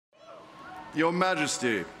Your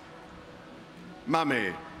Majesty,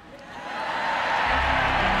 Mummy.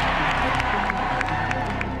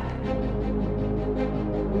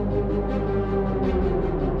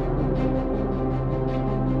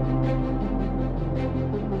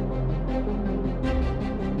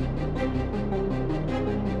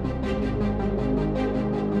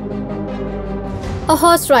 A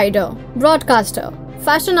horse rider, broadcaster,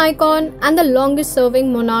 fashion icon, and the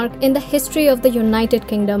longest-serving monarch in the history of the United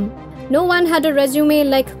Kingdom. No one had a resume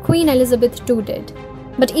like Queen Elizabeth II did.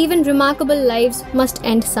 But even remarkable lives must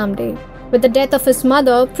end someday. With the death of his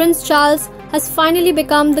mother, Prince Charles has finally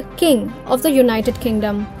become the King of the United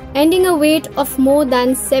Kingdom, ending a wait of more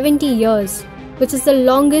than 70 years, which is the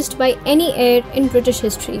longest by any heir in British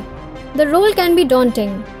history. The role can be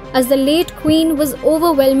daunting, as the late Queen was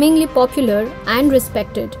overwhelmingly popular and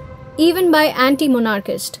respected, even by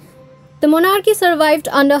anti-monarchists. The monarchy survived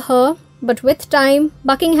under her, but with time,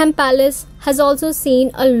 Buckingham Palace has also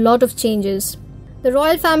seen a lot of changes. The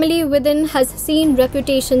royal family within has seen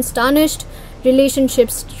reputations tarnished,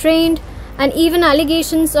 relationships strained, and even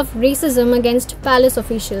allegations of racism against palace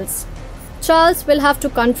officials. Charles will have to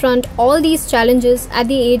confront all these challenges at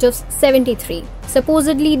the age of 73,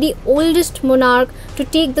 supposedly the oldest monarch to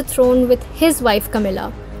take the throne with his wife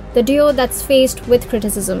Camilla, the duo that's faced with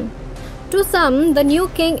criticism. To some, the new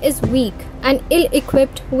king is weak and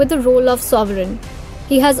ill-equipped with the role of sovereign.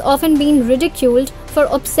 He has often been ridiculed for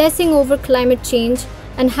obsessing over climate change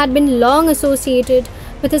and had been long associated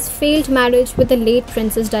with his failed marriage with the late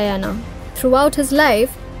Princess Diana. Throughout his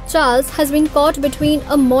life, Charles has been caught between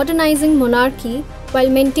a modernizing monarchy while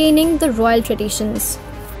maintaining the royal traditions.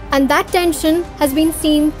 And that tension has been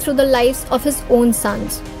seen through the lives of his own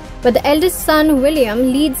sons. But the eldest son,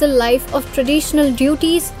 William, leads a life of traditional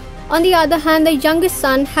duties. On the other hand, the youngest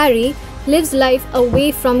son, Harry, lives life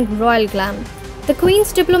away from royal glam. The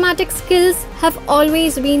Queen's diplomatic skills have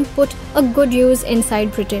always been put a good use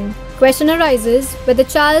inside Britain. Question arises whether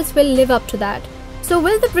Charles will live up to that. So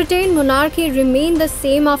will the Britain monarchy remain the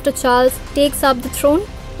same after Charles takes up the throne?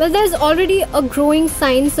 Well, there's already a growing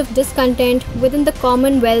signs of discontent within the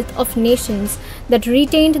Commonwealth of Nations that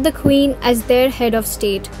retained the Queen as their head of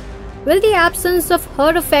state. Will the absence of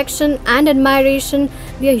her affection and admiration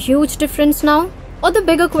be a huge difference now? Or the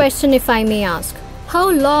bigger question, if I may ask,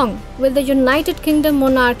 how long will the United Kingdom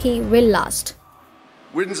monarchy will last?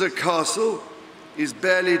 Windsor Castle is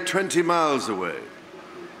barely 20 miles away.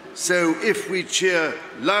 So if we cheer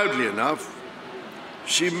loudly enough,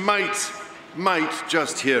 she might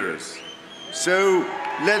just hear us. So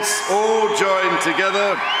let's all join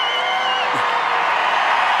together.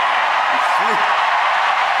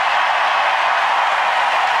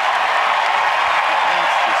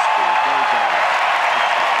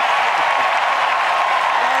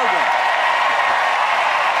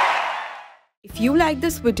 If you like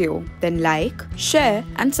this video, then like, share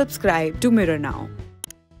and subscribe to Mirror Now.